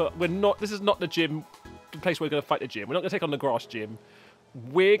Town, but we're not... This is not the gym, the place where we're going to fight the gym. We're not going to take on the grass gym.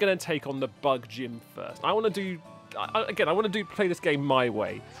 We're going to take on the bug gym first. I want to do... Again, I want to play this game my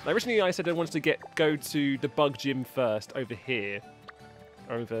way. Now, originally, I said I wanted to go to the bug gym first, over here.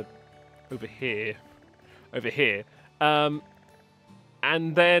 Over here. Over here.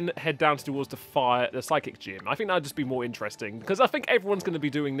 And then head down towards the psychic gym. I think that would just be more interesting because I think everyone's going to be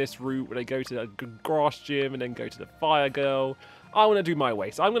doing this route where they go to the grass gym and then go to the fire girl. I want to do my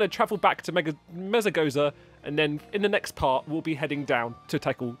way, so I'm going to travel back to Mesagoza, and then in the next part we'll be heading down to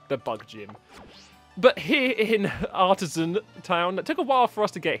tackle the bug gym. But here in Artisan Town, it took a while for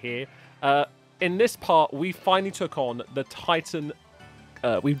us to get here. In this part, we finally took on the Titan.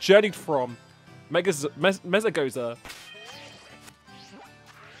 We've journeyed from Mesagoza.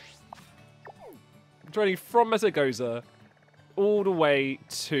 Journey from Mesagoza all the way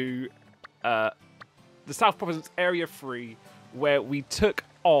to the South Province Area 3, where we took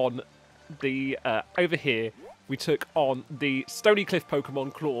on the over here we took on the Stony Cliff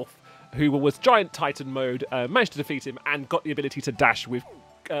Pokemon Clorf, who was Giant Titan mode, managed to defeat him, and got the ability to dash with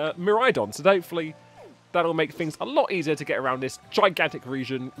Miraidon. So hopefully that'll make things a lot easier to get around this gigantic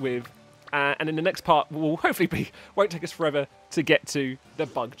region with. And in the next part, won't take us forever to get to the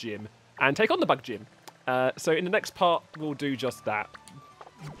Bug Gym and take on the Bug Gym. So in the next part, we'll do just that.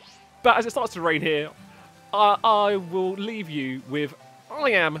 But as it starts to rain here, I will leave you with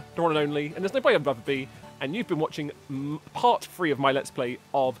I am the one and only, and there's nobody I'd rather be, and you've been watching part 3 of my Let's Play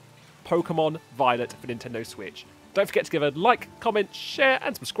of Pokemon Violet for Nintendo Switch. Don't forget to give a like, comment, share,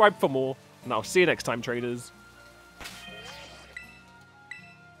 and subscribe for more, and I'll see you next time, traders.